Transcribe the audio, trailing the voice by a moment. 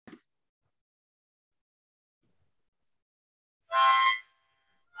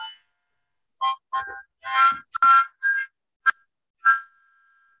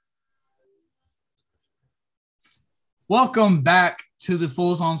Welcome back to the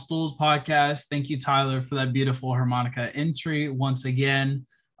Fools on Stools podcast. Thank you, Tyler, for that beautiful harmonica entry once again.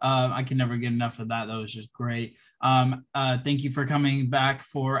 I can never get enough of that. That was just great. Thank you for coming back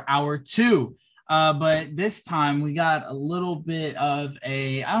for hour two. But this time we got a little bit of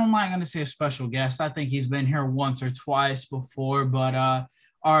I'm not going to say a special guest. I think he's been here once or twice before, but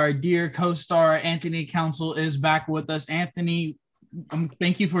our dear co-star Anthony Council is back with us. Anthony,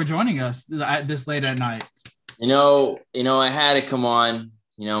 thank you for joining us this late at night. I had to come on.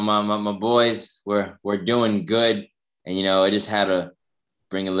 My boys were doing good, and I just had to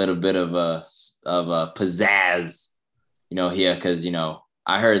bring a little bit of pizzazz, here because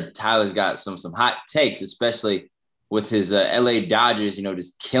I heard Tyler's got some hot takes, especially with his LA Dodgers,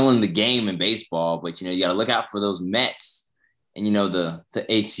 just killing the game in baseball. But you got to look out for those Mets and the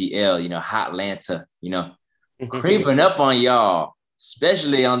ATL, Hot Atlanta, creeping up on y'all,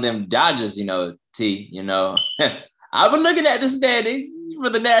 especially on them Dodgers, T, I've been looking at the standings for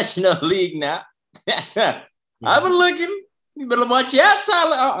the National League now. I've been looking. You better watch out,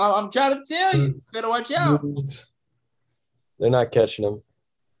 Tyler. I'm trying to tell you. You better watch out. They're not catching them.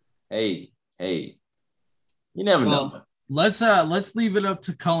 Hey. You never know. Let's leave it up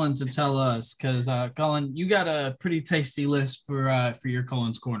to Cullen to tell us, because Cullen, you got a pretty tasty list for your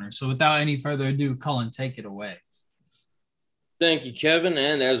Cullen's Corner. So without any further ado, Cullen, take it away. Thank you, Kevin.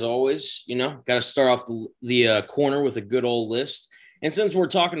 And as always, got to start off the corner with a good old list. And since we're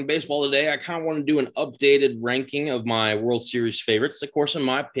talking baseball today, I kind of want to do an updated ranking of my World Series favorites. Of course, in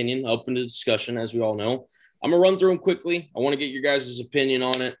my opinion, open to discussion, as we all know. I'm going to run through them quickly. I want to get your guys' opinion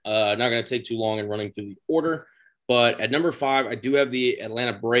on it. Not going to take too long in running through the order. But at number 5, I do have the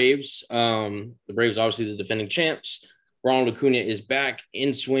Atlanta Braves. The Braves, obviously, the defending champs. Ronald Acuna is back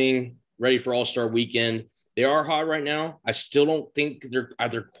in swing, ready for All-Star Weekend. They are hot right now. I still don't think they're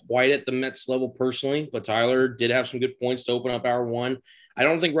either quite at the Mets level personally, but Tyler did have some good points to open up hour 1. I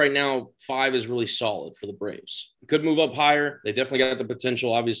don't think right now 5 is really solid for the Braves. It could move up higher. They definitely got the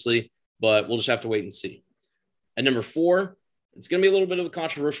potential, obviously, but we'll just have to wait and see. At number 4, it's going to be a little bit of a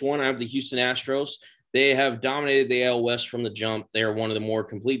controversial one. I have the Houston Astros. They have dominated the AL West from the jump. They are one of the more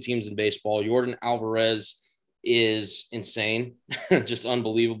complete teams in baseball. Yordan Alvarez is insane, just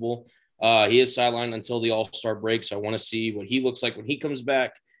unbelievable. He is sidelined until the All-Star break, so I want to see what he looks like when he comes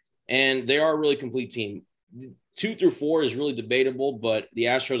back. And they are a really complete team. 2 through 4 is really debatable, but the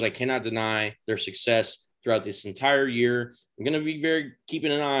Astros, I cannot deny their success throughout this entire year. I'm going to be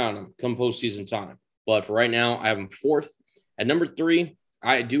keeping an eye on them come postseason time. But for right now, I have them 4th. At number 3,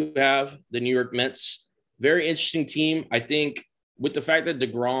 I do have the New York Mets. Very interesting team. I think with the fact that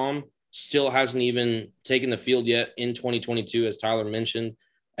DeGrom still hasn't even taken the field yet in 2022, as Tyler mentioned,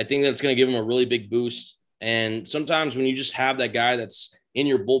 I think that's going to give him a really big boost. And sometimes when you just have that guy that's in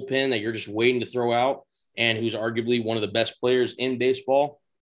your bullpen that you're just waiting to throw out and who's arguably one of the best players in baseball,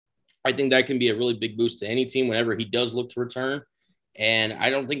 I think that can be a really big boost to any team whenever he does look to return. And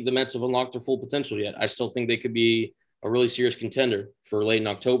I don't think the Mets have unlocked their full potential yet. I still think they could be a really serious contender for late in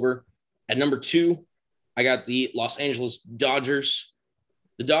October. At number 2, I got the Los Angeles Dodgers.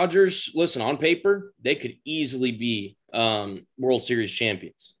 The Dodgers, listen, on paper, they could easily be World Series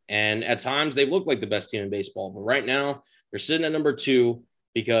champions. And at times they've looked like the best team in baseball. But right now they're sitting at number 2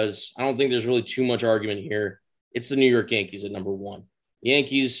 because I don't think there's really too much argument here. It's the New York Yankees at number 1. The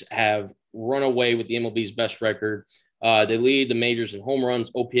Yankees have run away with the MLB's best record. They lead the majors in home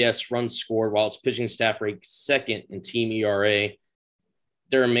runs, OPS, runs scored, while its pitching staff ranks 2nd in team ERA.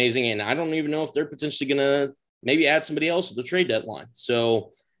 They're amazing. And I don't even know if they're potentially going to maybe add somebody else at the trade deadline.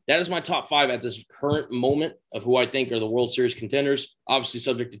 So that is my top 5 at this current moment of who I think are the World Series contenders. Obviously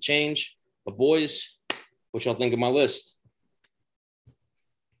subject to change. But boys, what y'all think of my list?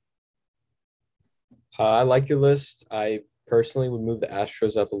 I like your list. I personally would move the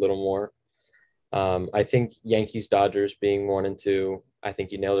Astros up a little more. I think Yankees, Dodgers being 1 and 2, I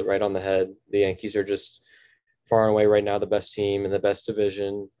think you nailed it right on the head. The Yankees are just far and away right now the best team in the best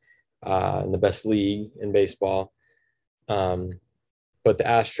division and the best league in baseball. But the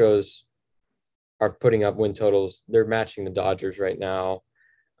Astros are putting up win totals. They're matching the Dodgers right now.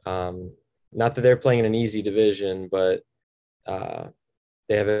 Not that they're playing in an easy division, but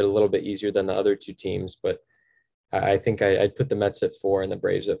they have it a little bit easier than the other 2 teams. But I think I'd put the Mets at 4 and the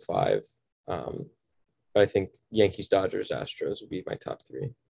Braves at 5. But I think Yankees, Dodgers, Astros would be my top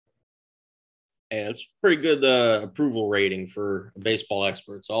 3. Yeah, it's pretty good approval rating for a baseball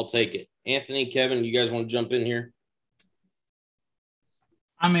expert, so I'll take it. Anthony, Kevin, you guys want to jump in here?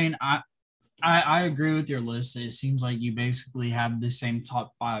 I mean, I agree with your list. It seems like you basically have the same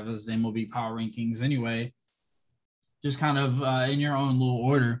top 5 as the MLB Power Rankings anyway, just kind of in your own little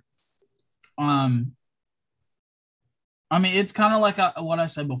order. Um, I mean, it's kind of like what I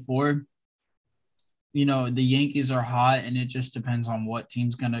said before. You know, the Yankees are hot, and it just depends on what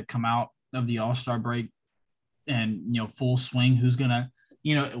team's going to come out of the All-Star break and, you know, full swing. Who's going to,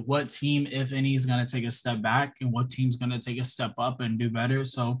 you know, what team, if any, is going to take a step back and what team's going to take a step up and do better.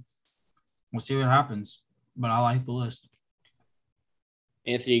 So we'll see what happens. But I like the list.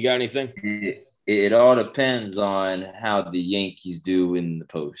 Anthony, you got anything? It all depends on how the Yankees do in the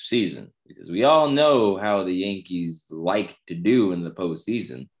postseason, because we all know how the Yankees like to do in the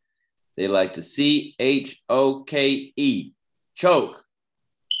postseason. They like to choke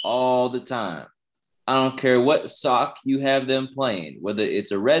all the time. I don't care what sock you have them playing, whether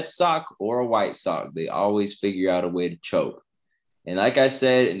it's a red sock or a white sock, they always figure out a way to choke. And like I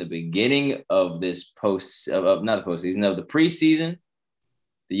said in the beginning of this not the postseason, of the preseason,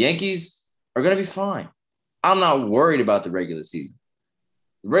 the Yankees are going to be fine. I'm not worried about the regular season.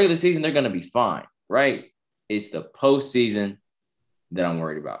 The regular season, they're going to be fine, right? It's the postseason that I'm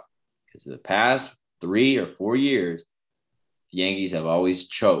worried about. Because the past 3 or 4 years, the Yankees have always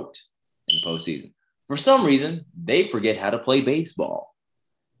choked in the postseason. For some reason, they forget how to play baseball.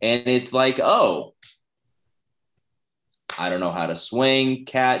 And it's like, oh, I don't know how to swing,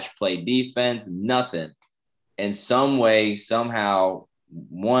 catch, play defense, nothing. In some way, somehow,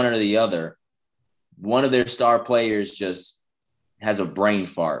 one or the other, one of their star players just has a brain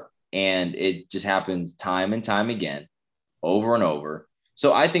fart. And it just happens time and time again, over and over.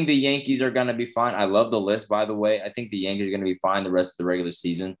 So I think the Yankees are going to be fine. I love the list, by the way. I think the Yankees are going to be fine the rest of the regular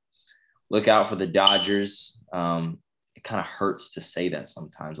season. Look out for the Dodgers. It kind of hurts to say that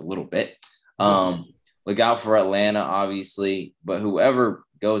sometimes a little bit. Look out for Atlanta, obviously. But whoever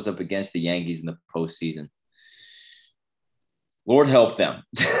goes up against the Yankees in the postseason, Lord help them.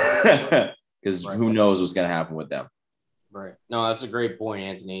 Because who knows what's going to happen with them. Right. No, that's a great point,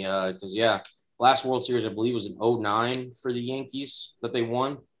 Anthony. Because, last World Series, I believe, was in 2009 for the Yankees that they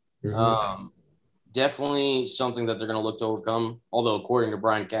won. Mm-hmm. Definitely something that they're going to look to overcome. Although, according to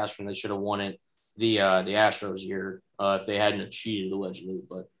Brian Cashman, they should have won it the Astros year if they hadn't cheated, allegedly.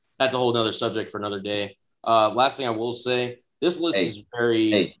 But that's a whole other subject for another day. Last thing I will say, this list is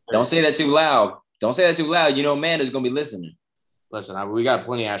very don't say that too loud. Don't say that too loud. You know, Amanda's going to be listening. Listen, we got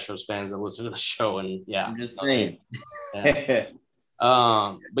plenty of Astros fans that listen to the show, and I'm just saying. Yeah.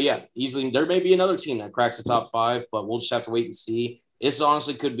 But yeah, easily there may be another team that cracks the top 5, but we'll just have to wait and see. This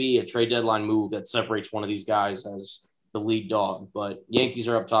honestly could be a trade deadline move that separates one of these guys as the lead dog, but Yankees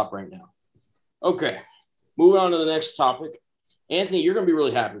are up top right now. Okay, moving on to the next topic. Anthony, you're going to be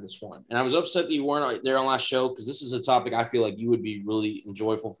really happy with this one. And I was upset that you weren't there on last show because this is a topic I feel like you would be really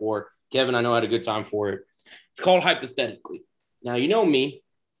enjoyable for. Kevin, I know I had a good time for it. It's called Hypothetically. Now, you know me.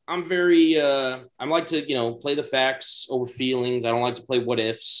 I'm very I like to, play the facts over feelings. I don't like to play what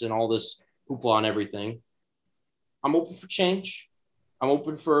ifs and all this hoopla and everything. I'm open for change. I'm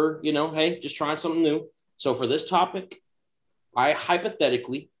open for, hey, just trying something new. So for this topic, I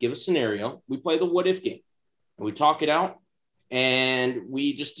hypothetically give a scenario. We play the what if game and we talk it out and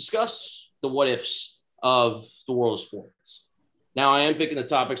we just discuss the what ifs of the world of sports. Now, I am picking the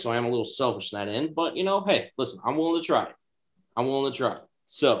topic, so I am a little selfish in that end, but, hey, listen, I'm willing to try it.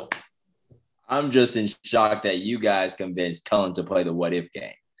 So I'm just in shock that you guys convinced Cullen to play the what if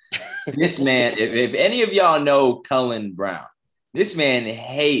game. This man, if any of y'all know Cullen Brown, this man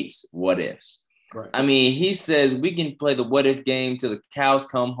hates what ifs. Right. I mean, he says we can play the what if game till the cows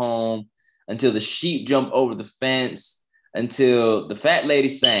come home, until the sheep jump over the fence, until the fat lady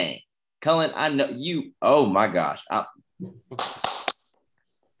sang. Cullen, I know you. Oh my gosh. Thank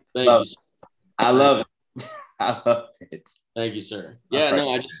you. I love it. I love it. Thank you, sir. Yeah,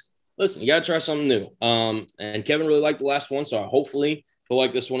 no, listen, you got to try something new. And Kevin really liked the last one, so hopefully he'll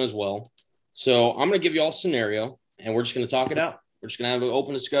like this one as well. So I'm going to give you all a scenario, and we're just going to talk it out. We're just going to have an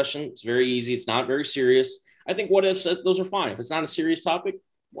open discussion. It's very easy. It's not very serious. I think what ifs, those are fine. If it's not a serious topic,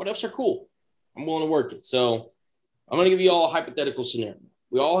 what ifs are cool. I'm willing to work it. So I'm going to give you all a hypothetical scenario.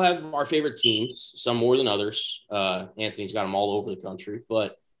 We all have our favorite teams, some more than others. Anthony's got them all over the country,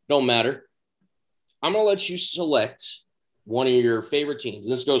 but don't matter. I'm going to let you select one of your favorite teams.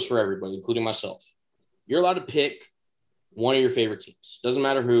 And this goes for everybody, including myself. You're allowed to pick one of your favorite teams. Doesn't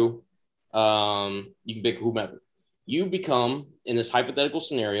matter who. You can pick whomever. You become, in this hypothetical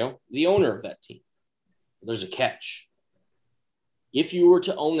scenario, the owner of that team. There's a catch. If you were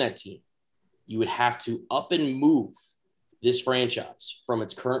to own that team, you would have to up and move this franchise from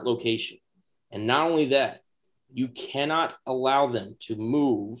its current location. And not only that, you cannot allow them to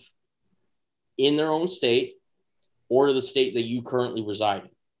move in their own state or to the state that you currently reside in.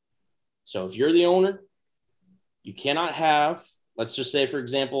 So if you're the owner, you cannot have, let's just say, for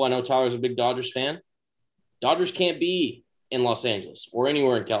example, I know Tyler's a big Dodgers fan. Dodgers can't be in Los Angeles or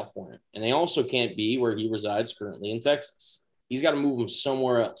anywhere in California. And they also can't be where he resides currently in Texas. He's got to move them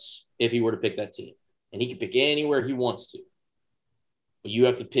somewhere else if he were to pick that team. And he can pick anywhere he wants to. But you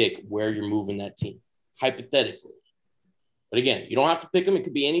have to pick where you're moving that team, hypothetically. But again, you don't have to pick them. It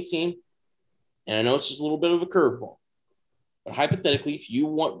could be any team. And I know it's just a little bit of a curveball. But hypothetically, if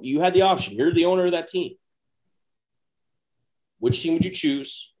you had the option, you're the owner of that team. Which team would you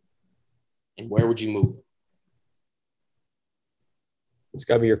choose? And where would you move? It's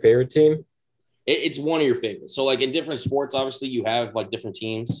got to be your favorite team. It's one of your favorites. So, like in different sports, obviously, you have like different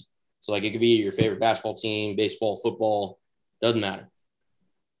teams. So, like it could be your favorite basketball team, baseball, football, doesn't matter.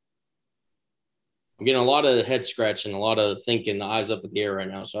 I'm getting a lot of head scratching, a lot of thinking, the eyes up in the air right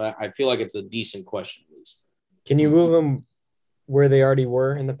now. So, I feel like it's a decent question, at least. Can you move them where they already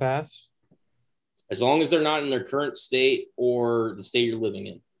were in the past? As long as they're not in their current state or the state you're living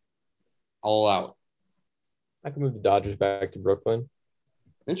in, I'll allow it. I can move the Dodgers back to Brooklyn.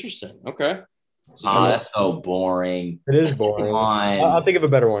 Interesting. Okay. Oh, that's so boring. It is boring. Come on. I'll think of a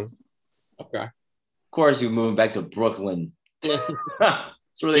better one. Okay. Of course, you're moving back to Brooklyn.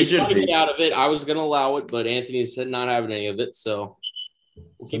 That's where they should be. Get out of it. I was going to allow it, but Anthony said not having any of it. So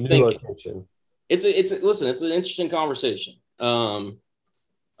we'll keep thinking. Location. Listen, it's an interesting conversation. All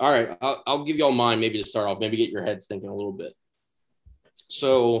right. I'll give y'all mine maybe to start off, maybe get your heads thinking a little bit.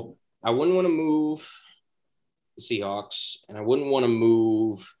 So I wouldn't want to move the Seahawks, and I wouldn't want to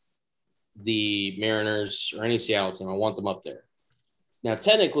move the Mariners or any Seattle team. I want them up there. Now,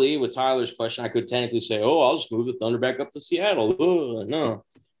 technically, with Tyler's question, I could technically say, I'll just move the Thunder back up to Seattle. No,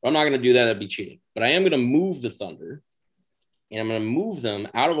 I'm not going to do that. That'd be cheating. But I am going to move the Thunder, and I'm going to move them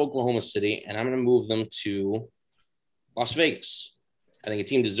out of Oklahoma City, and I'm going to move them to Las Vegas. I think a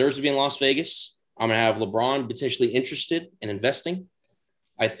team deserves to be in Las Vegas. I'm going to have LeBron potentially interested in investing.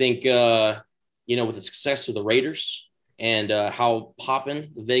 I think, with the success of the Raiders and how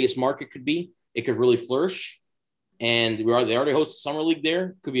popping the Vegas market could be, it could really flourish. And they already host the Summer League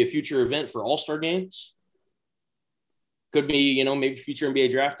there. Could be a future event for All-Star games. Could be, maybe future NBA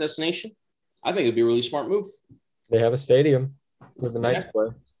draft destination. I think it'd be a really smart move. They have a stadium for the Knights play.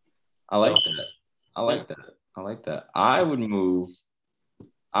 I like that. I would move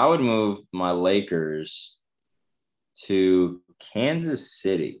my Lakers to Kansas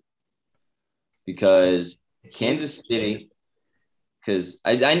City because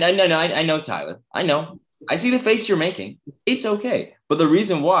I know Tyler. I know. I see the face you're making. It's okay. But the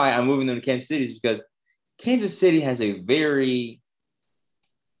reason why I'm moving them to Kansas City is because Kansas City has a very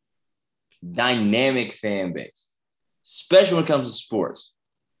dynamic fan base, especially when it comes to sports.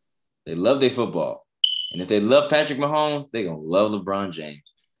 They love their football. And if they love Patrick Mahomes, they're going to love LeBron James.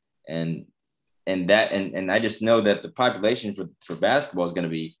 And I just know that the population for basketball is going to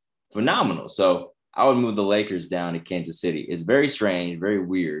be phenomenal. So I would move the Lakers down to Kansas City. It's very strange, very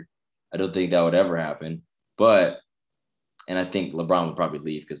weird. I don't think that would ever happen. And I think LeBron would probably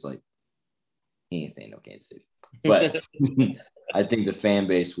leave because, he ain't staying in Kansas City. But I think the fan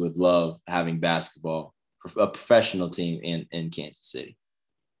base would love having basketball, a professional team in Kansas City.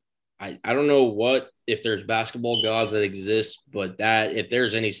 I don't know if there's basketball gods that exist, but if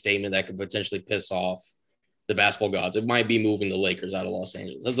there's any statement that could potentially piss off the basketball gods, it might be moving the Lakers out of Los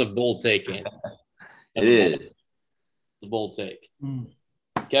Angeles. That's a bold take, Anthony. It's a bold take.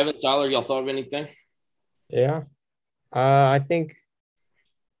 Kevin, Tyler, y'all thought of anything? Yeah. I think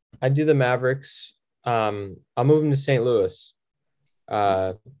I'd do the Mavericks. I'll move them to St. Louis.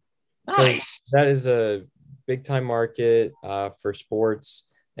 Nice. That is a big time market for sports,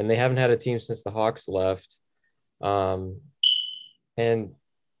 and they haven't had a team since the Hawks left. And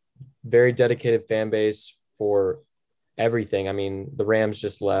very dedicated fan base for everything. I mean, the Rams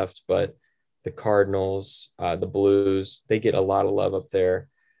just left, but the Cardinals, the Blues, they get a lot of love up there.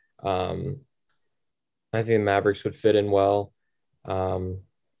 I think the Mavericks would fit in well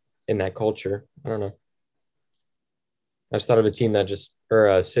in that culture. I don't know. I just thought of a team or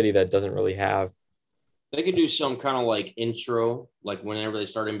a city that doesn't really have. They could do some kind of intro, whenever they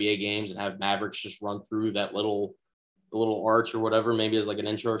start NBA games and have Mavericks just run through that little arch or whatever, maybe as an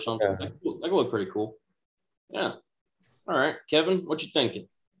intro or something. Yeah. That could look pretty cool. Yeah. All right. Kevin, what you thinking?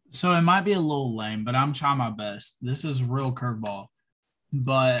 So it might be a little lame, but I'm trying my best. This is real curveball.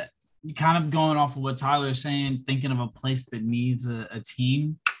 But kind of going off of what Tyler's saying, thinking of a place that needs a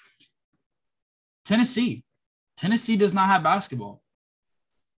team. Tennessee does not have basketball.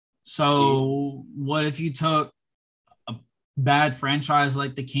 So what if you took bad franchise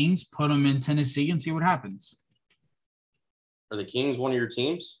like the Kings, put them in Tennessee and see what happens. Are the Kings one of your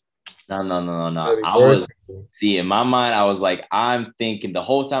teams? No. I was in my mind, I was like, I'm thinking the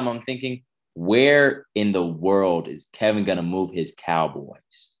whole time I'm thinking, where in the world is Kevin gonna move his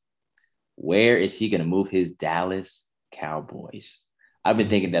Cowboys? Where is he gonna move his Dallas Cowboys? I've been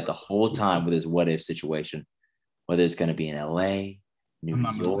thinking that the whole time with his what if situation, whether it's gonna be in LA, New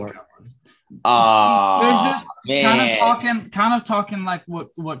York. There's just kind of talking like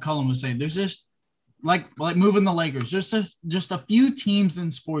what Cullen was saying. There's just like moving the Lakers. Just a few teams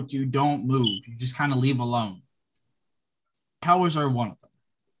in sports you don't move. You just kind of leave alone. Cowboys are one of them.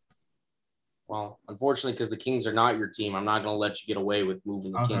 Well, unfortunately, because the Kings are not your team, I'm not going to let you get away with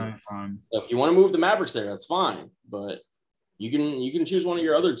moving the Kings. Fine. So if you want to move the Mavericks there, that's fine. But you can choose one of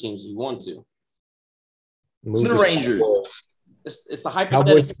your other teams if you want to. Move the Rangers. It's the hypothetical.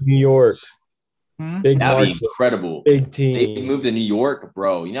 Cowboys to New York. Big That'd be incredible. Big team. They move to New York,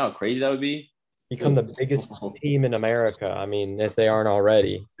 bro. You know how crazy that would be? Become the biggest team in America. I mean, if they aren't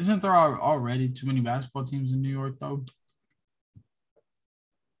already. Isn't there already too many basketball teams in New York, though?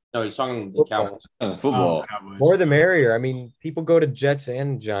 No, he's talking the Cowboys. Football. Cowboys. More the merrier. I mean, people go to Jets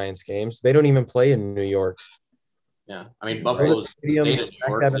and Giants games. They don't even play in New York. Yeah. I mean, Buffalo's stadium.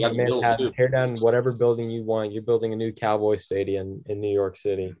 Tear down whatever building you want. You're building a new Cowboy stadium in New York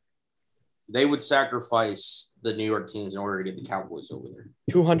City. They would sacrifice the New York teams in order to get the Cowboys over there.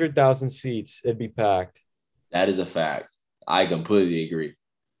 200,000 seats. It'd be packed. That is a fact. I completely agree.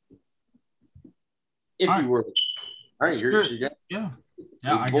 If you were. All right, you're yeah.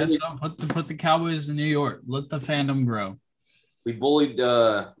 Yeah, I guess so. Put the Cowboys in New York. Let the fandom grow. We bullied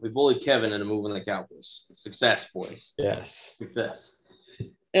Kevin into moving the Cowboys. Success, boys. Yes. Success.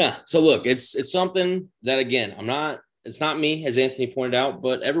 Yeah. So look, it's something that again, it's not me, as Anthony pointed out,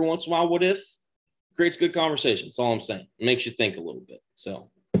 but every once in a while, what if creates good conversation. That's all I'm saying. It makes you think a little bit. So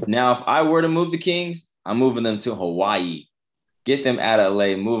now if I were to move the Kings, I'm moving them to Hawaii. Get them out of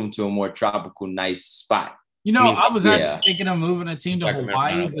LA, move them to a more tropical, nice spot. You know, I was actually thinking of moving a team to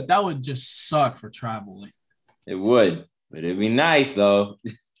Hawaii, but that would just suck for traveling. It would, but it'd be nice though.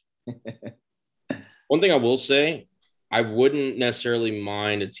 One thing I will say, I wouldn't necessarily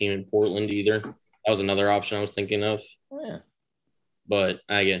mind a team in Portland either. That was another option I was thinking of. Oh, yeah. But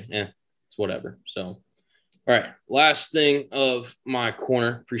again, it's whatever. So, all right. Last thing of my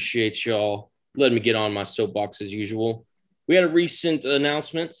corner. Appreciate y'all letting me get on my soapbox as usual. We had a recent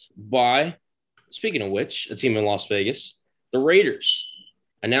announcement by, speaking of which, a team in Las Vegas, the Raiders,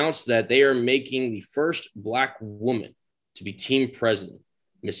 announced that they are making the first Black woman to be team president,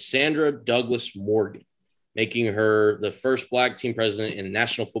 Miss Sandra Douglas Morgan, making her the first Black team president in the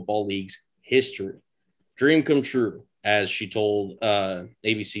National Football League's history. Dream come true, as she told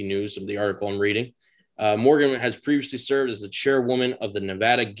ABC News of the article I'm reading. Morgan has previously served as the chairwoman of the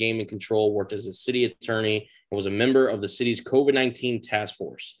Nevada Gaming Control, worked as a city attorney, and was a member of the city's COVID-19 task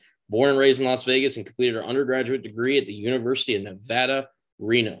force. Born and raised in Las Vegas and completed her undergraduate degree at the University of Nevada,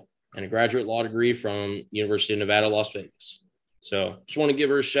 Reno, and a graduate law degree from University of Nevada, Las Vegas. So just want to give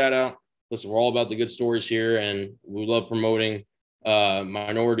her a shout out. Listen, we're all about the good stories here, and we love promoting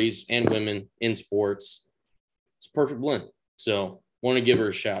minorities and women in sports. It's a perfect blend. So want to give her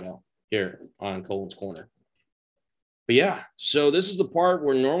a shout out here on Colin's Corner. But yeah, so this is the part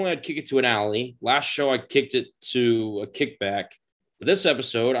where normally I'd kick it to an alley. Last show I kicked it to a kickback. But this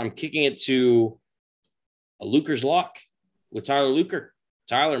episode, I'm kicking it to a Luker's Lock with Tyler Luker.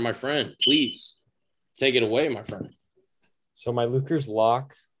 Tyler, my friend, please take it away, my friend. So my Luker's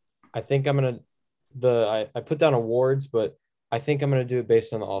Lock, I think I'm going to – I put down awards, but I think I'm going to do it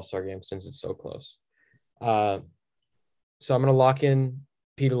based on the All-Star game since it's so close. So I'm going to lock in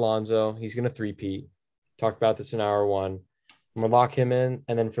Pete Alonso. He's going to three-peat. Talked about this in hour one. I'm going to lock him in.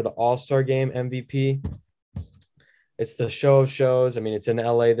 And then for the All-Star game MVP, it's the show of shows. I mean, it's in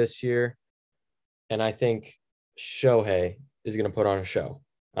LA this year. And I think Shohei is going to put on a show.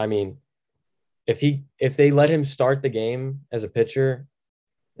 I mean, if they let him start the game as a pitcher,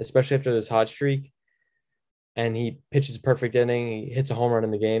 especially after this hot streak, and he pitches a perfect inning, he hits a home run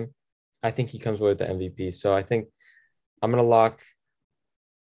in the game, I think he comes away with the MVP. So I think I'm going to lock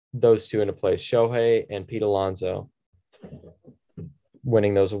those two into place, Shohei and Pete Alonso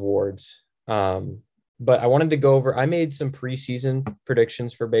winning those awards. But I wanted to go over, I made some preseason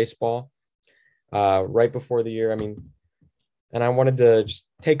predictions for baseball right before the year. I mean, and I wanted to just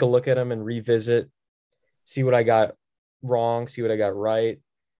take a look at them and revisit, see what I got wrong, see what I got right.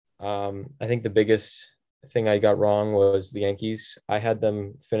 I think the biggest thing I got wrong was the Yankees. I had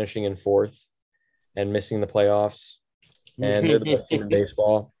them finishing in fourth and missing the playoffs, and they're the best team in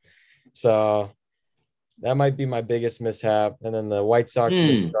baseball. So That might be my biggest mishap. And then the White Sox have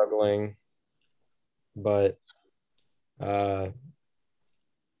been struggling. But, yeah,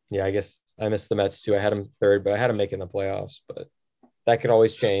 I guess I missed the Mets too. I had them third, but I had them making the playoffs. But that could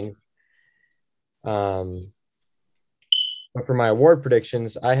always change. But for my award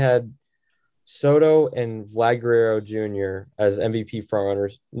predictions, I had Soto and Vlad Guerrero Jr. as MVP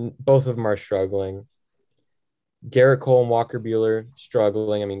frontrunners. Both of them are struggling. Garrett Cole and Walker Buehler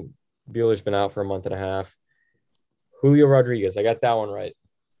struggling. I mean, Buehler's been out for a month and a half. Julio Rodriguez, I got that one right.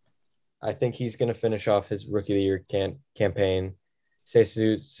 I think he's going to finish off his Rookie of the Year campaign.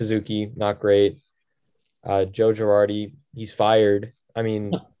 Seiya Suzuki, not great. Joe Girardi, he's fired. I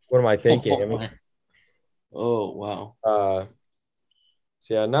mean, what am I thinking? I mean, oh wow.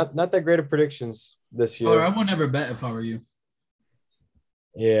 So yeah, not that great of predictions this year. Or I would never bet if I were you.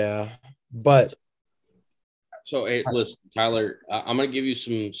 Yeah, but so hey, listen, Tyler, I'm gonna give you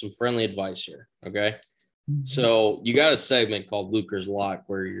some friendly advice here. Okay. So you got a segment called Luker's Lock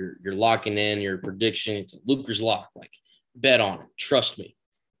where you're locking in your prediction. It's Luker's Lock, like bet on it, trust me.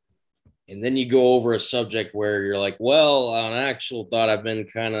 And then you go over a subject where you're like, well, on actual thought, I've been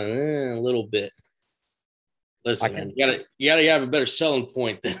kind of a little bit. Listen, man, you gotta have a better selling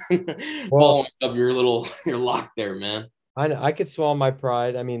point than following up your lock there, man. I could swallow my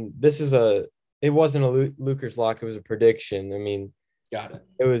pride. I mean, it wasn't a Luker's Lock, it was a prediction. I mean, got it.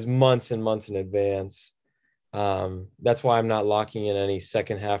 It was months and months in advance. That's why I'm not locking in any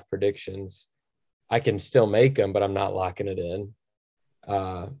second half predictions. I can still make them, but I'm not locking it in.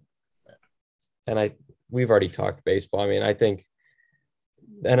 And we've already talked baseball. I mean, I think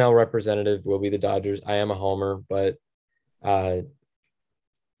the NL representative will be the Dodgers. I am a homer, but them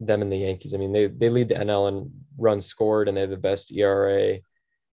and the Yankees. I mean, they lead the NL in runs scored, and they have the best ERA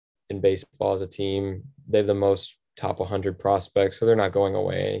in baseball as a team. They have the most top 100 prospects, so they're not going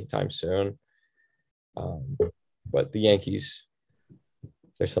away anytime soon. But the Yankees,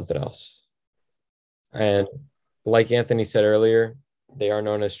 there's something else. And like Anthony said earlier, they are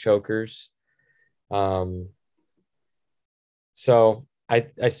known as chokers. So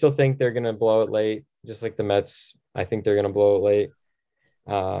I still think they're going to blow it late, just like the Mets. I think they're going to blow it late.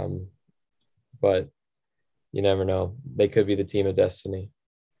 But you never know. They could be the team of destiny.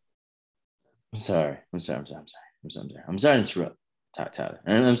 I'm sorry to interrupt, Tyler.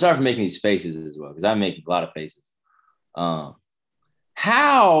 And I'm sorry for making these faces as well, because I make a lot of faces. How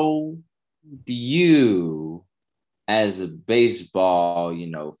do you, as a baseball,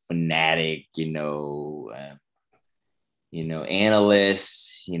 fanatic,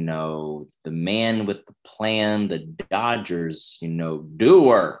 analyst, the man with the plan, the Dodgers,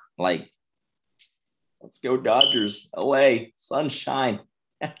 doer, like, let's go Dodgers, LA, sunshine.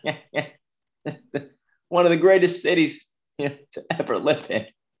 One of the greatest cities to ever live in.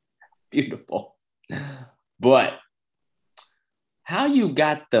 Beautiful. But how you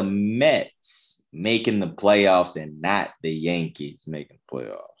got the Mets making the playoffs and not the Yankees making the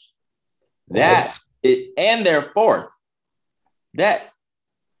playoffs? And they're fourth. I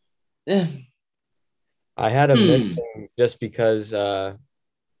had a missing just because I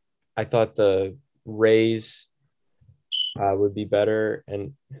thought the Rays would be better.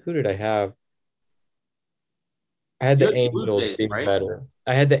 And who did I have? I had the Angels being better.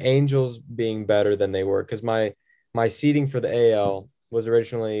 I had the Angels being better than they were, because my seeding for the AL was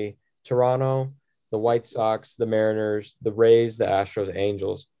originally Toronto, the White Sox, the Mariners, the Rays, the Astros,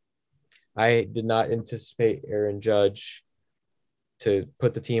 Angels. I did not anticipate Aaron Judge to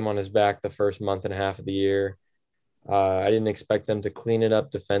put the team on his back the first month and a half of the year. I didn't expect them to clean it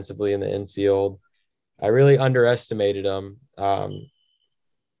up defensively in the infield. I really underestimated them.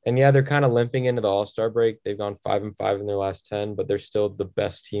 And yeah, they're kind of limping into the All-Star break. They've gone 5-5 in their last 10, but they're still the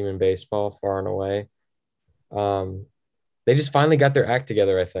best team in baseball, far and away. They just finally got their act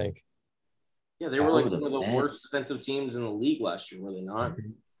together, I think. Yeah, they were like one of the worst defensive teams in the league last year, were they not?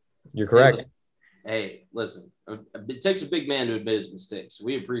 You're correct. Hey, listen, it takes a big man to admit his mistakes.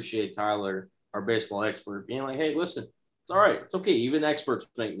 We appreciate Tyler, our baseball expert, being like, hey, listen, it's all right. It's okay. Even experts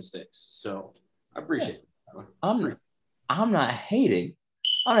make mistakes. So I appreciate it. I'm not hating.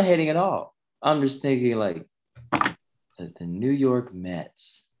 I'm not hating at all. I'm just thinking like the New York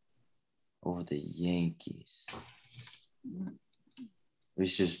Mets over the Yankees.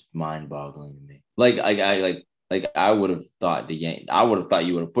 It's just mind-boggling to me. Like I would have thought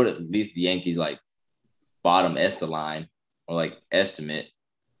you would have put at least the Yankees like bottom line or like estimate,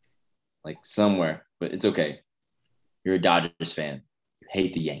 like somewhere. But it's okay. You're a Dodgers fan. You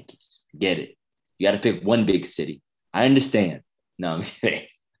hate the Yankees. Get it. You got to pick one big city. I understand. No, I'm kidding.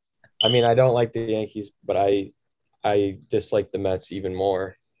 I mean, I don't like the Yankees, but I dislike the Mets even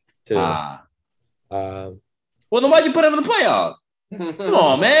more too. Well, then why'd you put him in the playoffs? Come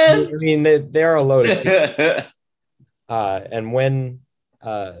on, I man. mean, they are a loaded team. And when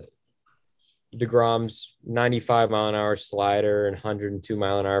DeGrom's 95-mile-an-hour slider and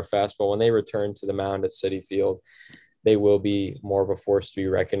 102-mile-an-hour fastball, when they return to the mound at Citi Field, they will be more of a force to be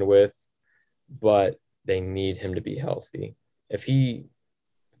reckoned with, but they need him to be healthy. If he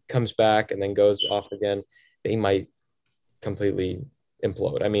comes back and then goes off again, they might completely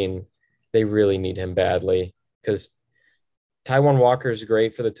implode. I mean, they really need him badly because Taijuan Walker is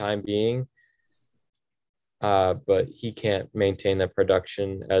great for the time being, but he can't maintain that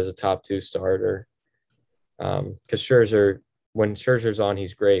production as a top 2 starter. Because when Scherzer's on,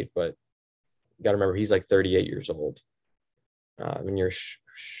 he's great, but you got to remember he's like 38 years old. And you're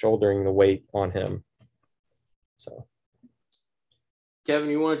shouldering the weight on him. So,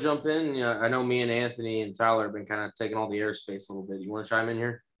 Kevin, you want to jump in? Yeah, I know me and Anthony and Tyler have been kind of taking all the airspace a little bit. You want to chime in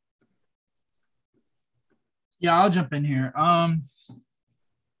here? Yeah, I'll jump in here.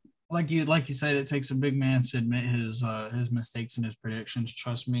 Like you said, it takes a big man to admit his mistakes and his predictions.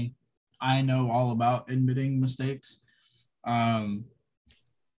 Trust me, I know all about admitting mistakes. I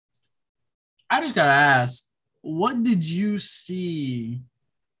just gotta ask, what did you see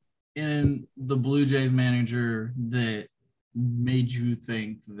in the Blue Jays manager that made you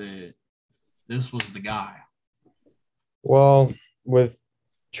think that this was the guy? well, with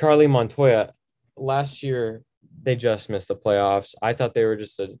Charlie Montoya, last year they just missed the playoffs. I thought they were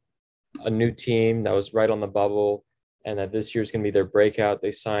just a new team that was right on the bubble, and that this year's going to be their breakout.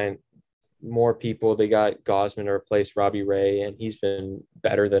 They signed more people. They got Gosman to replace Robbie Ray, and he's been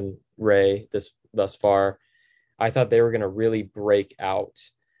better than Ray thus far. I thought they were going to really break out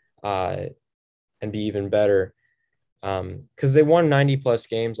and be even better because they won 90-plus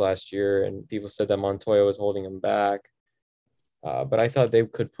games last year, and people said that Montoya was holding them back. But I thought they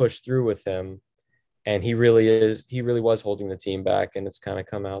could push through with him, and he really was holding the team back, and it's kind of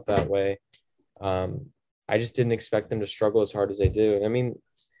come out that way. I just didn't expect them to struggle as hard as they do. I mean,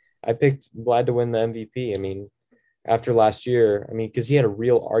 I picked Vlad to win the MVP. I mean, after last year, because he had a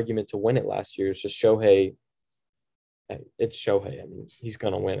real argument to win it last year. It's just Shohei. It's Shohei. I mean, he's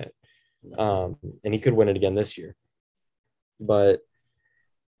going to win it. And he could win it again this year. But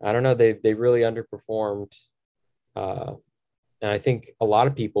I don't know. They really underperformed. And I think a lot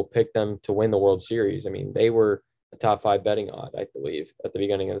of people picked them to win the World Series. I mean, they were a top 5 betting odd, I believe, at the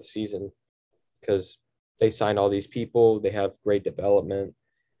beginning of the season because they signed all these people. They have great development.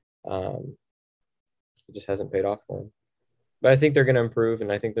 It just hasn't paid off for them. But I think they're going to improve,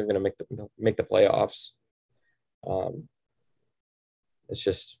 and I think they're going to make the playoffs. It's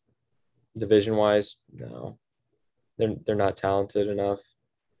just division-wise, no, they're not talented enough.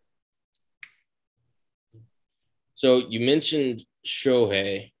 So you mentioned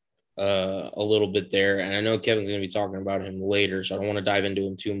Shohei a little bit there, and I know Kevin's going to be talking about him later, so I don't want to dive into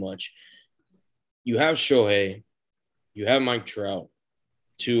him too much. You have Shohei, you have Mike Trout,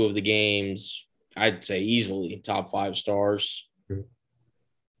 2 of the game's, I'd say easily top 5 stars. Mm-hmm.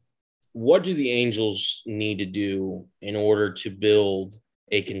 What do the Angels need to do in order to build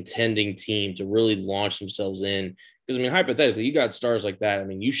a contending team to really launch themselves in? Because, hypothetically, you got stars like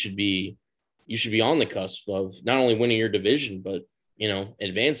that. You should be on the cusp of not only winning your division, but,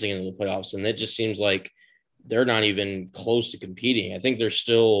 advancing into the playoffs. And it just seems like they're not even close to competing. I think they're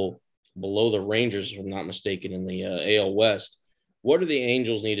still below the Rangers, if I'm not mistaken, in the AL West. What do the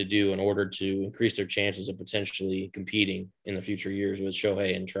Angels need to do in order to increase their chances of potentially competing in the future years with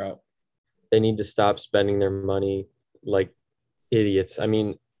Shohei and Trout? They need to stop spending their money like idiots.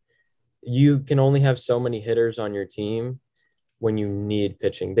 You can only have so many hitters on your team when you need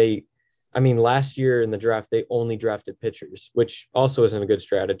pitching. Last year in the draft, they only drafted pitchers, which also isn't a good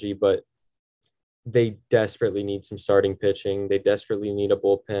strategy, but they desperately need some starting pitching. They desperately need a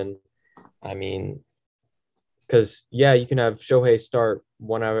bullpen. Because, you can have Shohei start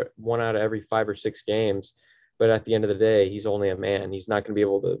one out of every 5 or 6 games, but at the end of the day, he's only a man. He's not going to be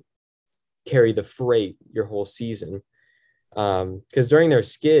able to carry the freight your whole season. Because during their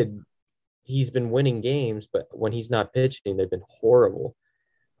skid, he's been winning games, but when he's not pitching, they've been horrible.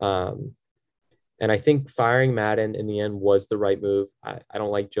 And I think firing Madden in the end was the right move. I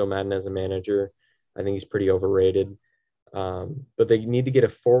don't like Joe Madden as a manager. I think he's pretty overrated. But they need to get a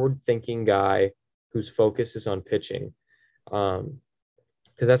forward-thinking guy whose focus is on pitching. Because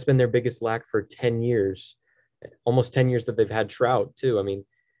that's been their biggest lack for 10 years, almost 10 years that they've had Trout, too.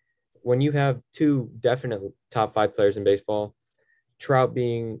 When you have 2 definite top 5 players in baseball, Trout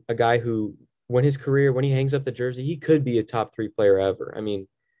being a guy who, when he hangs up the jersey, he could be a top 3 player ever.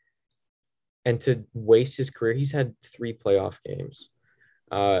 And to waste his career, he's had 3 playoff games.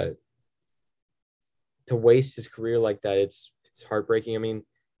 to waste his career like that, it's heartbreaking. I mean,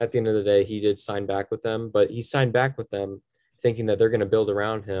 at the end of the day, he did sign back with them, but he signed back with them thinking that they're going to build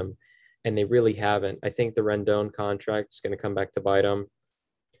around him, and they really haven't. I think the Rendon contract is going to come back to bite him.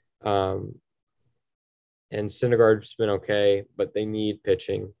 And Syndergaard's been okay, but they need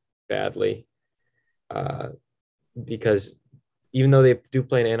pitching badly because even though they do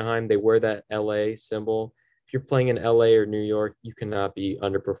play in Anaheim, they wear that LA symbol. If you're playing in LA or New York, you cannot be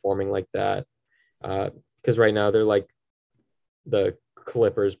underperforming like that because right now they're like the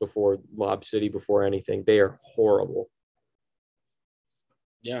Clippers before Lob City, before anything. They are horrible.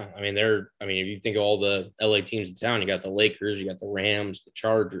 Yeah, I mean, if you think of all the LA teams in town, you got the Lakers, you got the Rams, the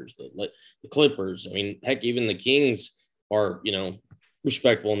Chargers, the Clippers. I mean, heck, even the Kings are,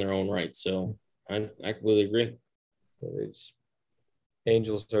 respectable in their own right. So I completely agree.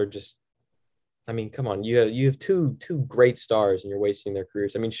 Angels are just, I mean, come on. You have two great stars and you're wasting their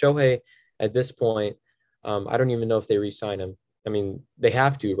careers. I mean, Shohei at this point, I don't even know if they re-sign him. I mean, they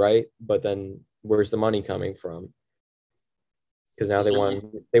have to, right? But then where's the money coming from? Because now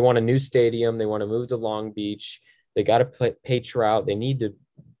they want a new stadium. They want to move to Long Beach. They got to pay Trout. They need to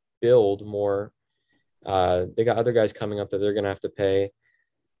build more. They got other guys coming up that they're going to have to pay.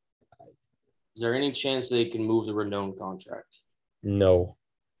 Is there any chance they can move the Rendon contract? No.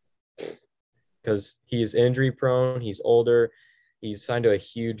 Because he's injury prone. He's older. He's signed to a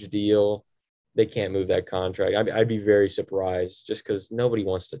huge deal. They can't move that contract. I'd be very surprised just because nobody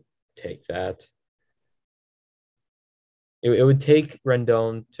wants to take that. It would take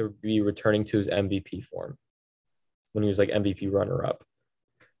Rendon to be returning to his MVP form when he was like MVP runner-up.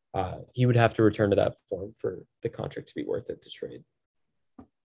 He would have to return to that form for the contract to be worth it to trade.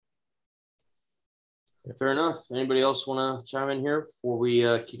 Fair enough. Anybody else want to chime in here before we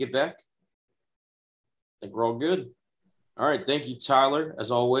kick it back? I think we're all good. All right. Thank you, Tyler, as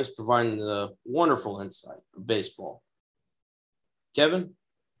always, providing the wonderful insight of baseball. Kevin,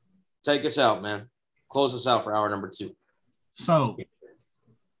 take us out, man. Close us out for hour number 2. So,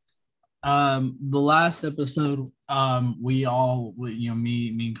 the last episode, we all, me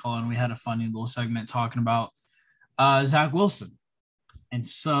and Colin, we had a funny little segment talking about Zach Wilson. And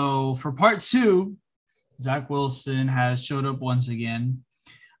so for part 2, Zach Wilson has showed up once again,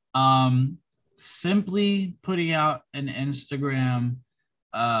 simply putting out an Instagram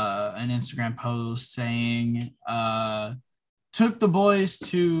post saying, took the boys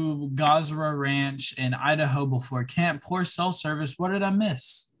to Gazra Ranch in Idaho before camp. Poor cell service. What did I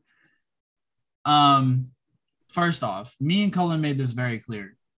miss? First off, me and Cullen made this very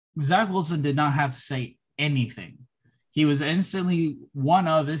clear. Zach Wilson did not have to say anything. He was instantly one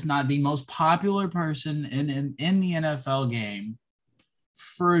of, if not the most popular person in the NFL game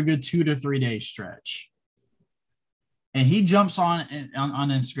for a good 2 to 3 day stretch. And he jumps on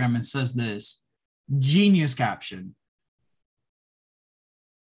Instagram and says this genius caption.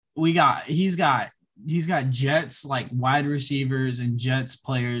 He's got Jets like wide receivers and Jets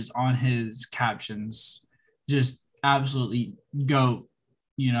players on his captions, just absolutely goat,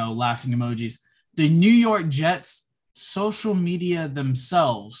 laughing emojis. The New York Jets social media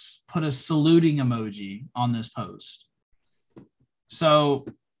themselves put a saluting emoji on this post. So,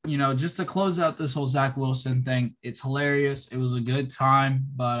 just to close out this whole Zach Wilson thing, it's hilarious. It was a good time,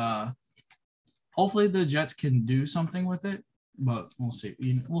 but hopefully the Jets can do something with it. But we'll see.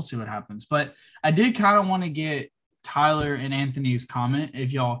 We'll see what happens. But I did kind of want to get Tyler and Anthony's comment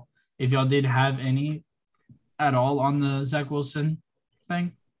if y'all did have any at all on the Zach Wilson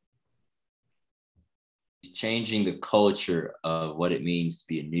thing. He's changing the culture of what it means to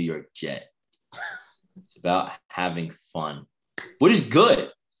be a New York Jet. It's about having fun, which is good.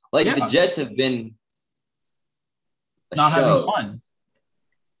 The Jets have been not having fun.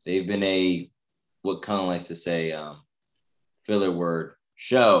 They've been what Colin likes to say, filler word,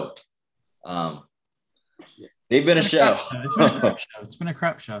 show. They've been a show. It's been a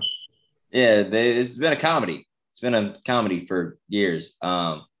crap show. Yeah, it's been a comedy. It's been a comedy for years.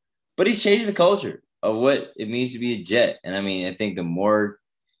 But he's changing the culture of what it means to be a Jet. And I mean, I think the more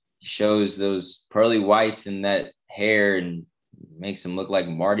he shows those pearly whites and that hair and makes him look like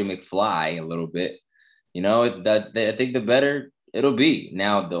Marty McFly a little bit, I think the better it'll be.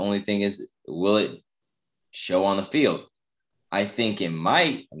 Now, the only thing is, will it show on the field? I think it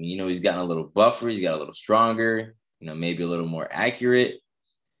might. I mean, he's gotten a little buffer. He's got a little stronger, maybe a little more accurate,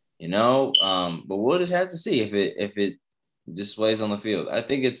 but we'll just have to see if it displays on the field. I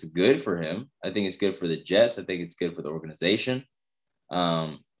think it's good for him. I think it's good for the Jets. I think it's good for the organization.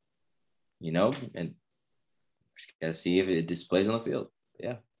 And just got to see if it displays on the field.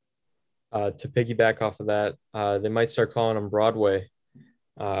 Yeah. To piggyback off of that, they might start calling him Broadway.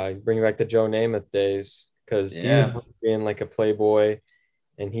 Bring back the Joe Namath days, because he was being like a playboy,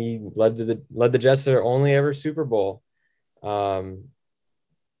 and he led the Jets to their only ever Super Bowl.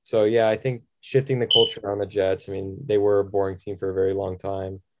 So yeah, I think shifting the culture on the Jets. I mean, they were a boring team for a very long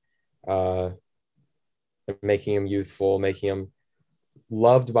time. Making them youthful, making them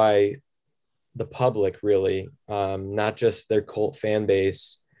loved by the public, really, not just their cult fan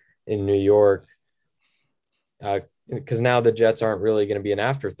base in New York. Because now the Jets aren't really going to be an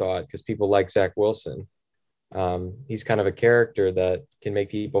afterthought because people like Zach Wilson. He's kind of a character that can make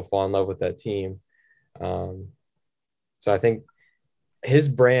people fall in love with that team. So I think his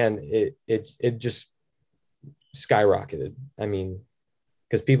brand, it just skyrocketed. I mean,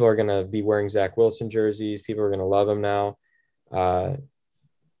 because people are going to be wearing Zach Wilson jerseys. People are going to love him now.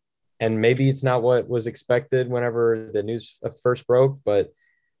 And maybe it's not what was expected whenever the news first broke, but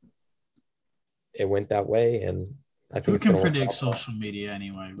it went that way. And I think who can predict social media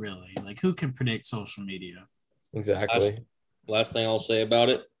anyway, really? Like, who can predict social media? Exactly. Last thing I'll say about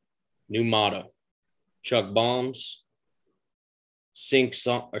it, new motto: Chuck bombs, sing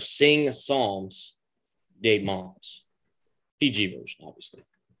psalms, date moms. PG version, obviously.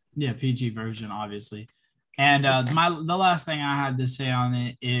 Yeah, PG version, obviously. And the last thing I had to say on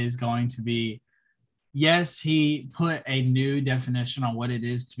it is going to be, yes, he put a new definition on what it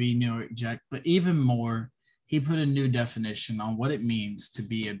is to be New York Jet, but even more, he put a new definition on what it means to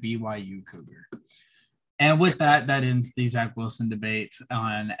be a BYU Cougar. And with that, that ends the Zach Wilson debate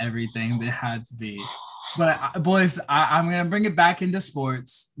on everything that had to be. But boys, I'm gonna bring it back into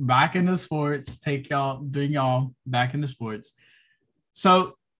sports. Bring y'all back into sports.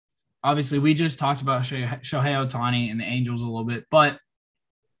 So obviously, we just talked about Shohei Ohtani and the Angels a little bit, but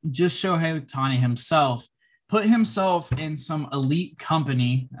just Shohei Ohtani himself put himself in some elite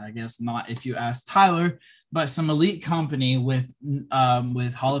company. I guess not if you ask Tyler, but some elite company with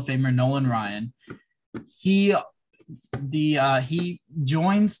Hall of Famer Nolan Ryan. He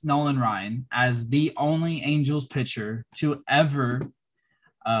joins Nolan Ryan as the only Angels pitcher to ever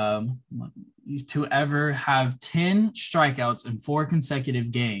have 10 strikeouts in 4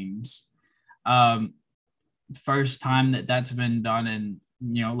 consecutive games. First time that's been done in,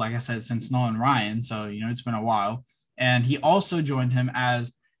 like I said, since Nolan Ryan. So, it's been a while. And he also joined him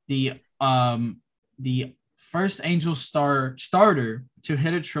as the first Angels starter to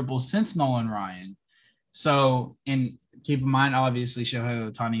hit a triple since Nolan Ryan. So, and keep in mind, obviously,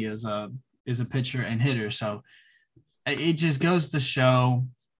 Shohei Ohtani is a pitcher and hitter. So it just goes to show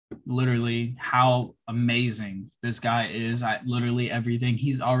literally how amazing this guy is at literally everything.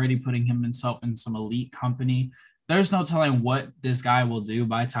 He's already putting himself in some elite company. There's no telling what this guy will do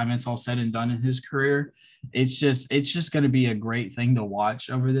by the time it's all said and done in his career. It's just going to be a great thing to watch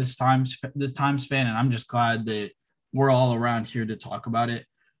over this time span. And I'm just glad that we're all around here to talk about it.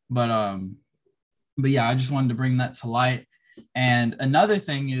 But yeah, I just wanted to bring that to light. And another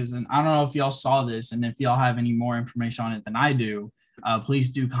thing is, and I don't know if y'all saw this, and if y'all have any more information on it than I do, please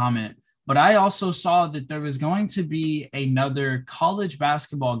do comment. But I also saw that there was going to be another college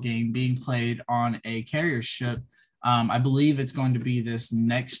basketball game being played on a carrier ship. I believe it's going to be this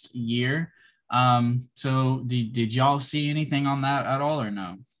next year. So did y'all see anything on that at all or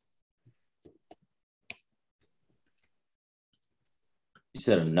no? You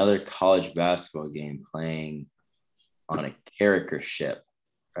said another college basketball game playing on a character ship,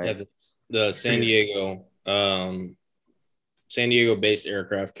 right? Yeah, the San Diego-based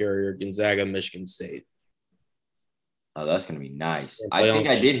aircraft carrier Gonzaga, Michigan State. Oh, that's going to be nice. I think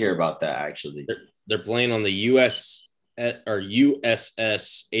I did hear about that, actually. They're playing on the USS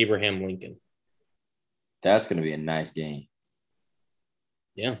Abraham Lincoln. That's going to be a nice game.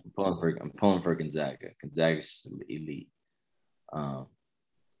 Yeah. I'm pulling for Gonzaga. Gonzaga's elite.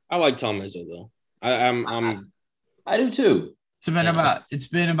 I like Tom Izzo, though. I do too. It's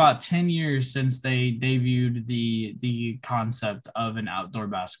been about 10 years since they debuted the concept of an outdoor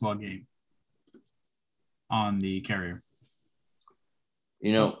basketball game on the carrier.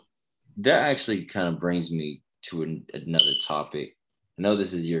 That actually kind of brings me to another topic. I know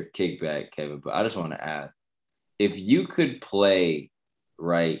this is your kickback, Kevin, but I just want to ask, if you could play,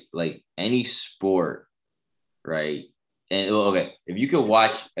 right, like any sport, right, and okay, if you could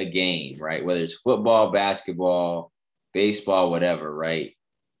watch a game, right, whether it's football, basketball, baseball, whatever, right,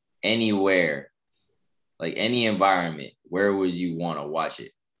 anywhere, like any environment, where would you want to watch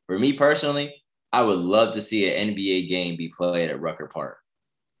it? For me personally, I would love to see an NBA game be played at Rucker Park.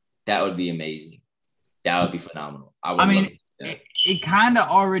 That would be amazing. That would be phenomenal. It kind of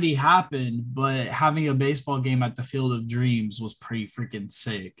already happened, but having a baseball game at the Field of Dreams was pretty freaking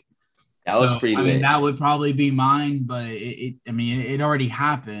sick. That was pretty I mean, lit. that would probably be mine, but it already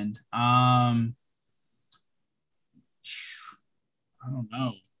happened. I don't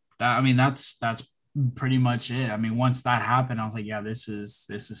know. That's pretty much it. I mean, once that happened, I was like, yeah, this is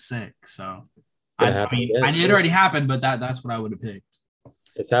sick. So Gonna happen again, I knew it too. already happened, but that's what I would have picked.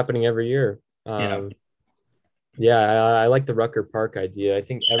 It's happening every year. Yeah. Yeah, I like the Rucker Park idea. I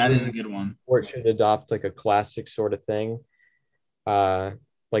think That is a every good one. sport should adopt like a classic sort of thing, uh,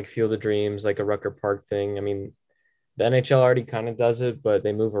 like Field of Dreams, like a Rucker Park thing. I mean, the NHL already kind of does it, but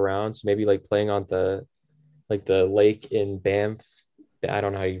they move around. So maybe like playing on the lake in Banff. I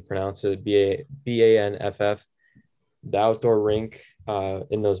don't know how you pronounce it. Banff, the outdoor rink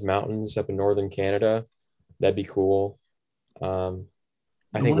in those mountains up in northern Canada. That'd be cool. I The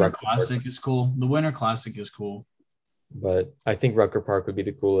think Winter Rucker Park, Classic is cool. The Winter Classic is cool. but I think Rucker Park would be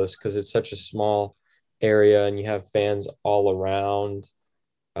the coolest because it's such a small area and you have fans all around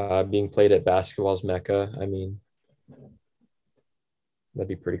being played at basketball's Mecca. I mean, that'd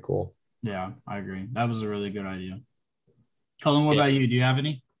be pretty cool. Yeah, I agree. That was a really good idea. Colin, what Yeah. about you? Do you have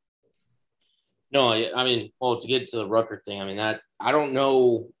any? No, I mean, well, to get to the Rucker thing, I mean, that I don't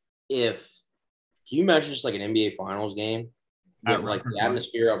know if can you imagine just like an NBA Finals game At with like Rucker the Park?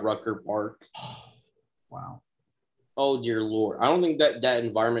 atmosphere of Rucker Park? Wow. Oh dear Lord, I don't think that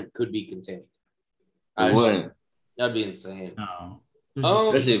environment could be contained. It wouldn't. That'd be insane. No.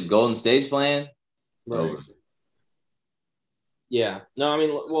 Especially if Golden State's playing. It's Right. over. Yeah. No, I mean,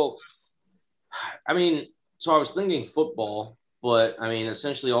 well, I mean, so I was thinking football, but I mean,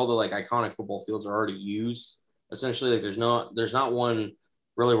 essentially all the like iconic football fields are already used. Essentially, like there's not one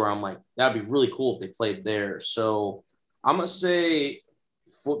really where I'm like, that'd be really cool if they played there. So I'm gonna say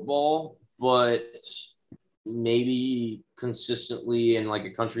football, but maybe consistently in like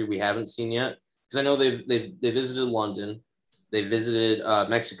a country we haven't seen yet. Because I know they visited London, they visited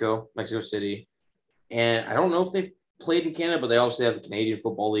Mexico City, and I don't know if they've played in Canada, but they obviously have the Canadian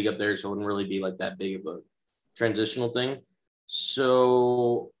Football League up there, so it wouldn't really be like that big of a transitional thing.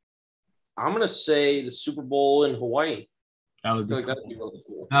 So I'm gonna say the Super Bowl in Hawaii. That I would feel be like cool. that'd be really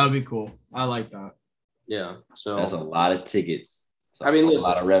cool. That would be cool. I like that. Yeah. So That's a lot of tickets. It's I mean, a listen,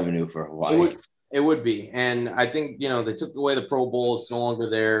 lot of revenue for Hawaii. it would be, and I think they took away the Pro Bowl. It's no longer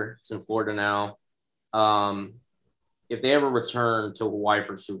there. It's in Florida now. If they ever return to Hawaii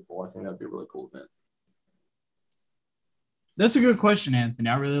for Super Bowl, I think that'd be a really cool event. That's a good question, Anthony.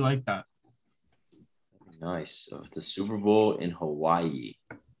 I really like that. Nice. So the Super Bowl in Hawaii.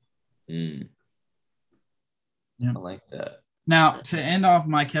 Yeah. I like that. Now, to end off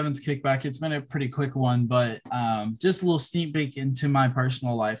my Kevin's kickback, it's been a pretty quick one, but just a little sneak peek into my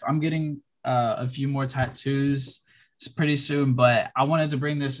personal life. I'm getting a few more tattoos pretty soon, but I wanted to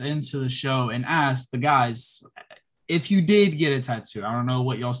bring this into the show and ask the guys, if you did get a tattoo, I don't know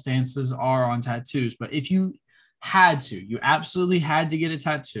what y'all stances are on tattoos, but if you absolutely had to get a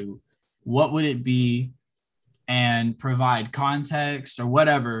tattoo, what would it be? And provide context or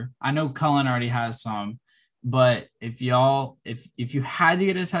whatever. I know Cullen already has some, but if you had to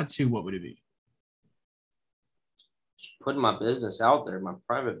get a tattoo, what would it be? Just putting my business out there, my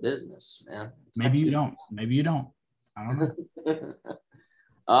private business, man. Maybe you don't. I don't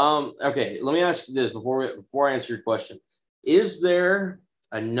know. Okay, let me ask you this before I answer your question. Is there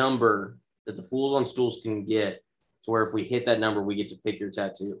a number that the Fools on Stools can get to where if we hit that number, we get to pick your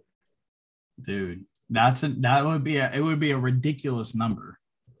tattoo? Dude, it would be a ridiculous number.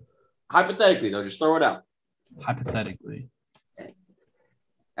 Hypothetically, though, just throw it out. Hypothetically.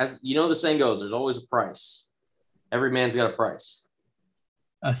 As you know, the saying goes, there's always a price. Every man's got a price.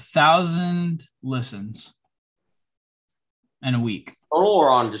 1,000 listens in a week. Total or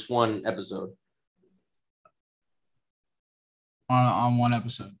on just one episode? On one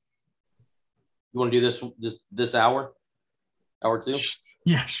episode. You want to do this hour? Hour 2?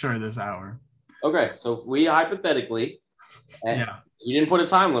 Yeah, sure, this hour. Okay, so if we hypothetically, yeah, you didn't put a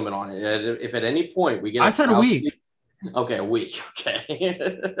time limit on it. If at any point we get, I said a week. Okay, a week. Okay,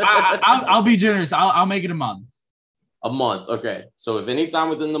 I'll be generous. I'll make it a month. A month. Okay, so if any time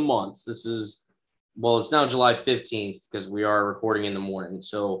within the month, it's now July 15th because we are recording in the morning.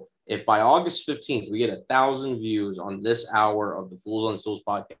 So if by August 15th we get 1,000 views on this hour of the Fools on Stools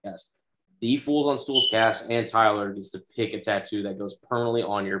podcast, the Fools on Stools cast and Tyler gets to pick a tattoo that goes permanently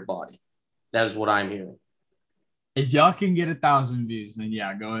on your body. That is what I'm hearing. If y'all can get 1,000 views, then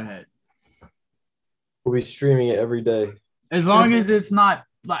yeah, go ahead. We'll be streaming it every day. As long as it's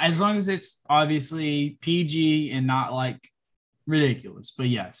obviously PG and not like ridiculous. But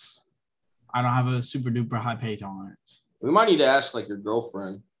yes, I don't have a super duper high pay tolerance. We might need to ask like your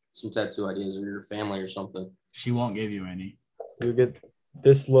girlfriend some tattoo ideas or your family or something. She won't give you any. You get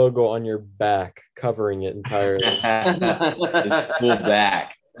this logo on your back, covering it entirely. It's full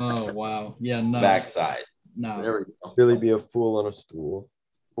back, Oh wow. Yeah, no. backside. No. There we go. Really be a fool on a stool.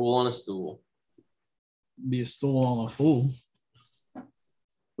 Fool on a stool. Be a stool on a fool.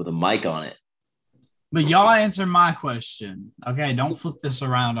 With a mic on it. But y'all answer my question. Okay, don't flip this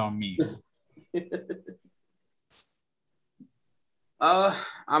around on me. I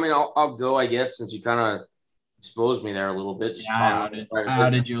mean, I'll go, I guess, since you kind of exposed me there a little bit. Just Yeah, I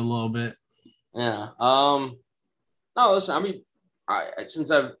outed you a little bit. Yeah. No, listen. I mean,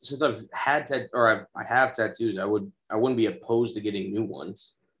 since I've had I have tattoos, I wouldn't be opposed to getting new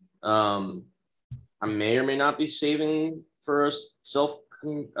ones. I may or may not be saving for a self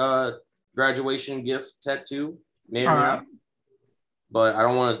graduation gift tattoo. May or may not. But I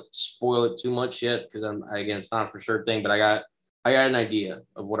don't want to spoil it too much yet because again, it's not a for sure thing. But I got an idea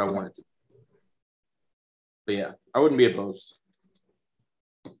of what I wanted to. But yeah, I wouldn't be opposed.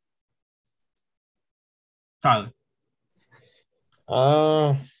 Tyler.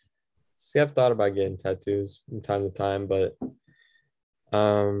 See, I've thought about getting tattoos from time to time, but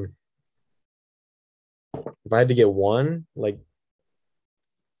if I had to get one, like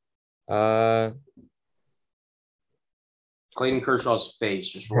Clayton Kershaw's face,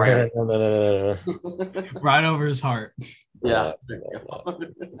 just right. no. Right over his heart. Yeah. No.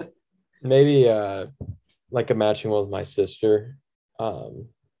 Maybe like a matching one with my sister.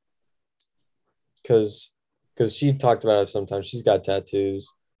 Because she talked about it sometimes. She's got tattoos.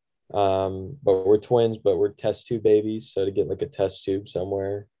 But we're twins, but we're test tube babies. So to get like a test tube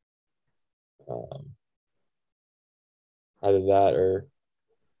somewhere. Either that or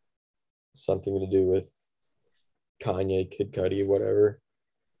something to do with Kanye, Kid Cudi, whatever.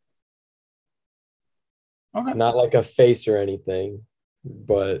 Okay. Not like a face or anything,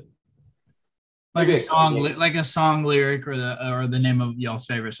 but like a song lyric or the name of y'all's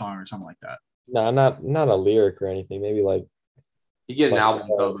favorite song or something like that. no, not a lyric or anything. Maybe like you get an album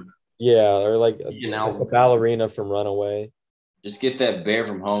cover. Yeah, or like a ballerina from Runaway. Just get that bear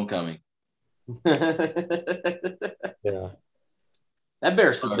from Homecoming. Yeah. That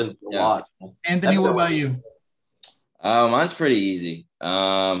bear's been a lot. Anthony, what about you? Mine's pretty easy.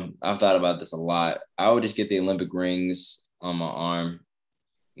 I've thought about this a lot. I would just get the Olympic rings on my arm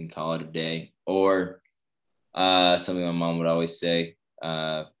and call it a day. Or something my mom would always say,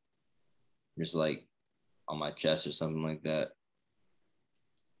 just like on my chest or something like that.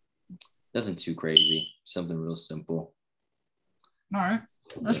 Nothing too crazy. Something real simple. All right.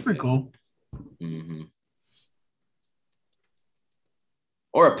 That's pretty cool. Mm-hmm.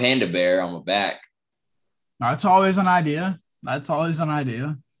 Or a panda bear on my back. That's always an idea. The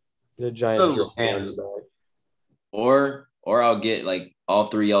giant Japan. Or I'll get like all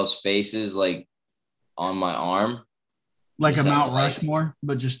three y'all's faces like on my arm. Like a Mount Rushmore,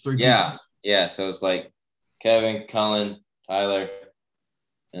 but just three people. Yeah. So it's like Kevin, Cullen, Tyler,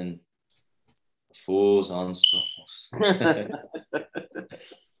 and Fools on Stools.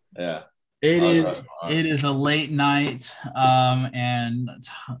 Yeah. It is a late night, and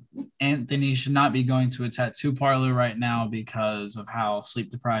Anthony should not be going to a tattoo parlor right now because of how sleep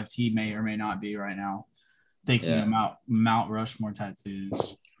deprived he may or may not be right now, thinking about Mount Rushmore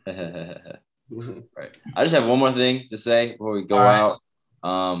tattoos. Right. I just have one more thing to say before we go out.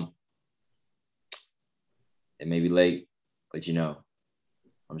 It may be late, but I'm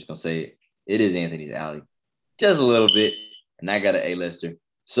just gonna say it. It is Anthony's alley, just a little bit, and I got an A-lister.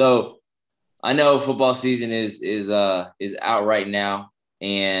 So I know football season is out right now,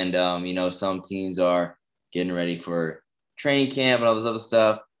 and some teams are getting ready for training camp and all this other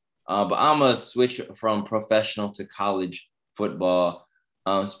stuff. But I'm gonna switch from professional to college football,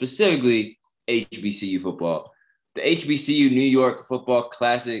 specifically HBCU football. The HBCU New York Football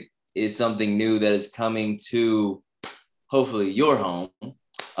Classic is something new that is coming to hopefully your home.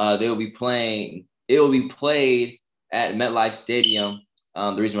 It will be played at MetLife Stadium.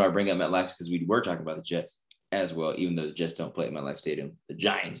 The reason why I bring up MetLife is because we were talking about the Jets as well, even though the Jets don't play at MetLife Stadium. The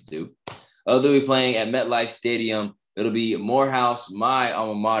Giants do. They'll be playing at MetLife Stadium. It'll be Morehouse, my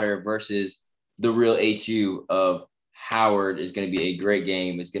alma mater, versus the real HU of Howard. Is going to be a great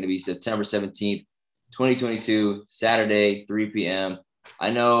game. It's going to be September 17th, 2022, Saturday, 3 p.m.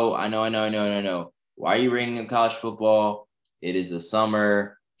 I know. Why are you bringing up college football? It is the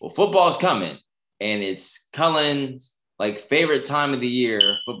summer. Well, football's coming, and it's Cullen's favorite time of the year,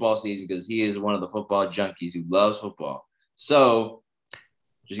 football season, because he is one of the football junkies who loves football. So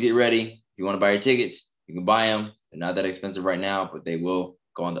just get ready. If you want to buy your tickets, you can buy them. They're not that expensive right now, but they will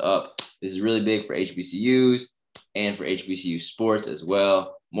go on the up. This is really big for HBCUs and for HBCU sports as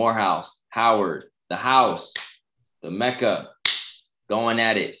well. Morehouse, Howard, the house, the Mecca. going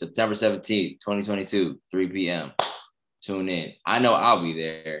at it September 17th, 2022, 3 p.m. Tune in. I know I'll be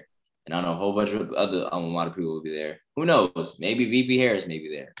there. And I know a whole bunch of other alma mater people will be there. Who knows? Maybe VP Harris may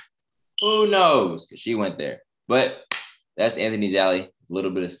be there. Who knows? Because she went there. But that's Anthony's Alley. A little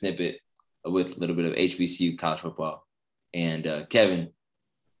bit of snippet with a little bit of HBCU college football. And Kevin,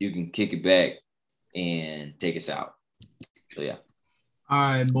 you can kick it back and take us out. So, yeah. All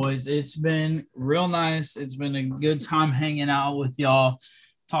right, boys. It's been real nice. It's been a good time hanging out with y'all,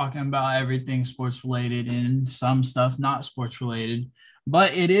 talking about everything sports related and some stuff not sports related.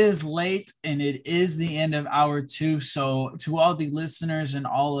 But it is late and it is the end of hour 2. So to all the listeners and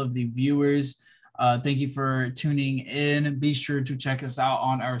all of the viewers, thank you for tuning in. Be sure to check us out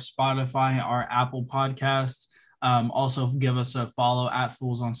on our Spotify, our Apple Podcasts. Also give us a follow at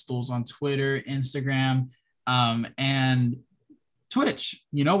Fools on Stools on Twitter, Instagram, and Twitch.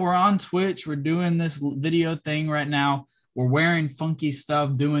 You know, we're on Twitch. We're doing this video thing right now. We're wearing funky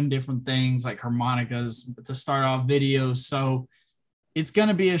stuff, doing different things like harmonicas to start off videos. So it's going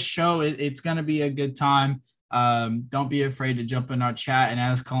to be a show. It's going to be a good time. Don't be afraid to jump in our chat. And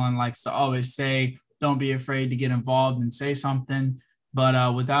as Colin likes to always say, don't be afraid to get involved and say something.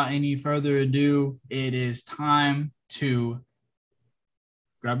 But without any further ado, it is time to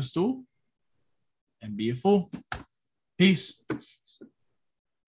grab a stool and be a fool. Peace.